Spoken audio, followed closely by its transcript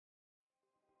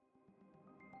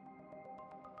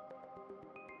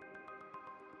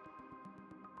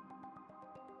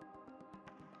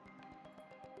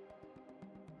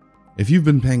If you've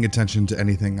been paying attention to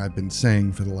anything I've been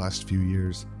saying for the last few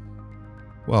years,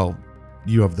 well,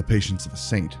 you have the patience of a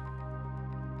saint.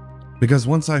 Because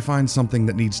once I find something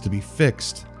that needs to be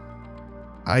fixed,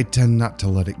 I tend not to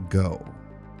let it go.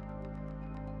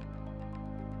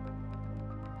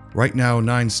 Right now,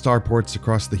 9 starports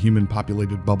across the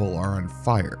human-populated bubble are on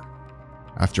fire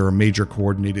after a major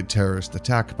coordinated terrorist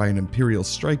attack by an Imperial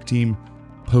strike team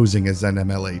posing as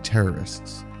NMLA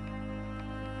terrorists.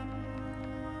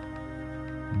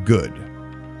 Good.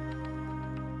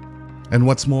 And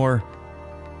what's more,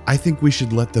 I think we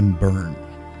should let them burn.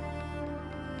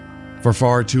 For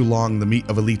far too long, the meat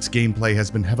of Elite's gameplay has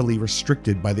been heavily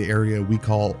restricted by the area we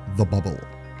call the bubble.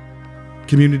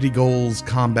 Community goals,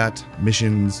 combat,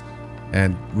 missions,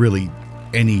 and really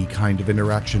any kind of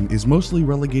interaction is mostly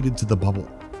relegated to the bubble,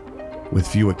 with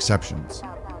few exceptions.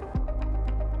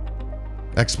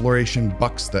 Exploration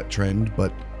bucks that trend,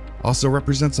 but also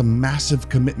represents a massive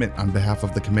commitment on behalf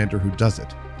of the commander who does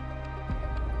it.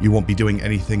 You won't be doing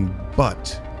anything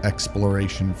but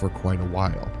exploration for quite a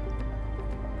while.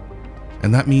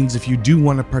 And that means if you do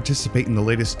want to participate in the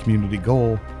latest community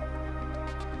goal,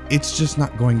 it's just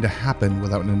not going to happen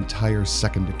without an entire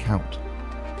second account.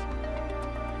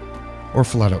 Or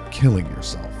flat out killing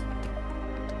yourself.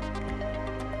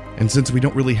 And since we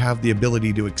don't really have the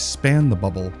ability to expand the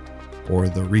bubble, or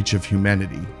the reach of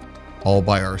humanity, all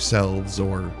by ourselves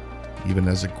or even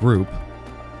as a group,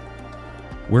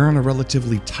 we're on a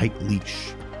relatively tight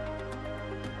leash,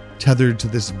 tethered to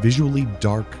this visually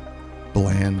dark,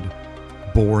 bland,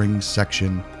 boring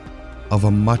section of a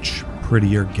much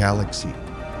prettier galaxy.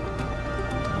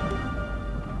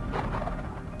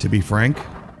 To be frank,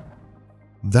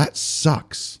 that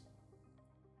sucks.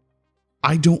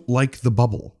 I don't like the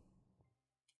bubble,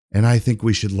 and I think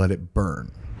we should let it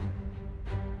burn.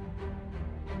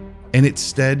 And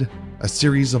instead, a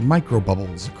series of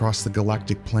micro-bubbles across the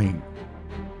galactic plane.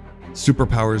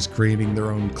 Superpowers creating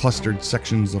their own clustered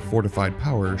sections of fortified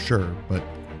power, sure, but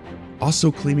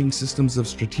also claiming systems of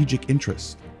strategic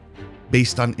interest,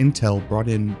 based on intel brought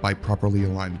in by properly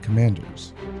aligned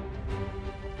commanders.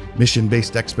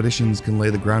 Mission-based expeditions can lay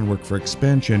the groundwork for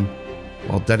expansion,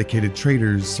 while dedicated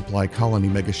traders supply colony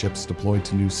megaships deployed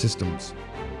to new systems.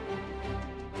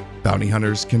 Bounty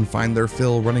hunters can find their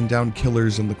fill running down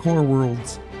killers in the core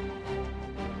worlds,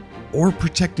 or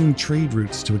protecting trade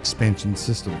routes to expansion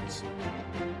systems.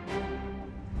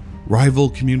 Rival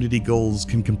community goals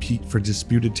can compete for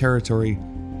disputed territory,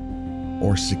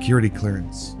 or security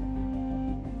clearance,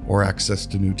 or access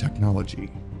to new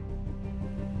technology.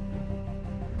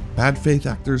 Bad faith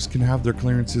actors can have their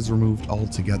clearances removed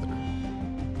altogether.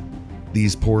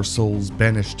 These poor souls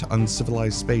banished to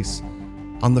uncivilized space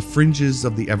on the fringes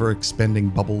of the ever-expanding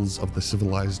bubbles of the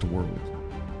civilized world,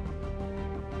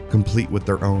 complete with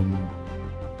their own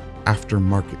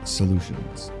aftermarket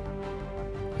solutions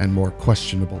and more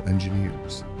questionable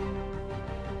engineers.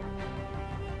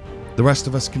 The rest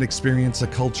of us can experience a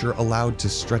culture allowed to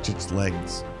stretch its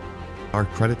legs, our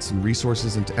credits and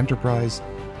resources into enterprise,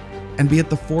 and be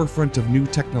at the forefront of new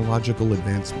technological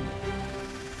advancement,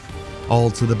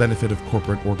 all to the benefit of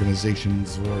corporate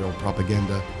organizations, royal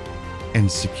propaganda, and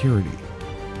security,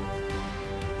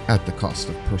 at the cost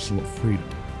of personal freedom.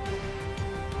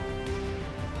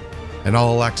 An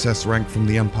all-access rank from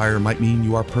the Empire might mean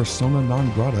you are persona non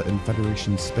grata in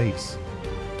Federation space.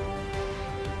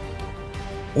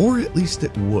 Or at least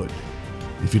it would,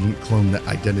 if you didn't clone that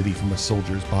identity from a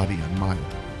soldier's body on Maya.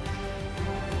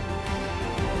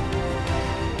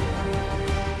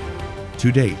 To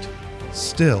date,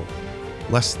 still,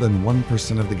 less than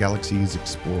 1% of the galaxy is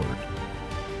explored.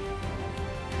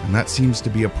 And that seems to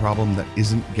be a problem that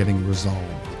isn't getting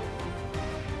resolved.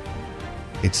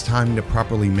 It's time to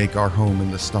properly make our home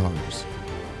in the stars.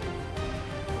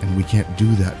 And we can't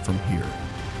do that from here.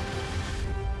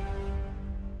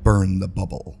 Burn the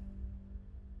bubble.